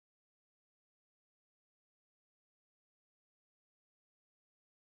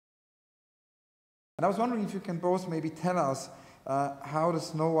And I was wondering if you can both maybe tell us how the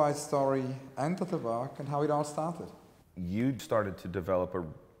Snow White story entered the work and how it all started. You started to develop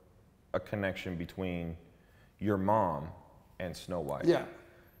a connection between your mom and Snow White. Yeah.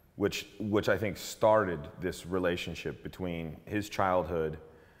 Which I think started this relationship between his childhood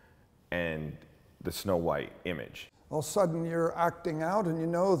and the Snow White image. All of a sudden you're acting out and you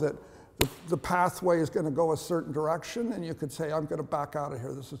know that the pathway is going to go a certain direction, and you could say, I'm going to back out of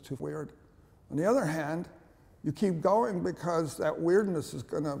here, this is too weird. On the other hand, you keep going because that weirdness is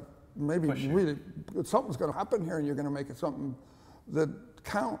going to maybe really, something's going to happen here and you're going to make it something that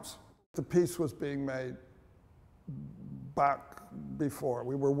counts. The piece was being made back before.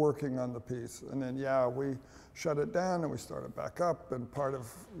 We were working on the piece, and then we shut it down and we started back up, and part of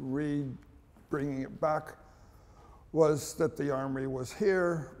bringing it back was that the armory was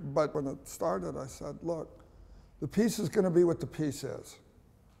here. But when it started, I said, look, the piece is going to be what the piece is.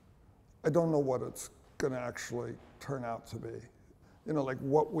 I don't know what it's going to actually turn out to be. You know, like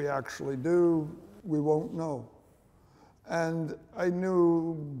what we actually do, we won't know. And I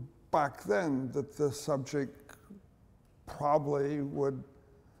knew back then that the subject probably would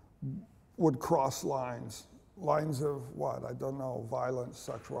cross lines of what? I don't know, violence,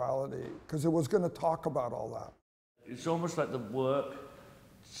 sexuality, because it was going to talk about all that. It's almost like the work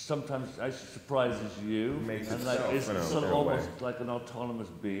sometimes actually surprises you. And like it's sort of almost like an autonomous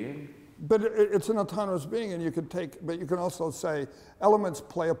being. But it's an autonomous being, and you can but you can also say elements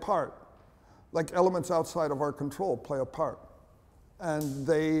play a part. Like elements outside of our control play a part. And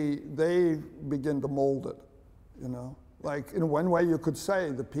they begin to mold it, you know? Like in one way you could say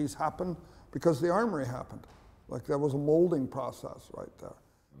the piece happened because the armory happened. Like there was a molding process right there.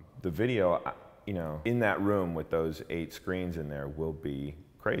 The video, you know, in that room with those 8 screens in there will be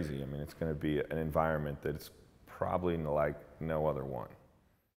crazy. I mean, it's going to be an environment that's probably like no other one.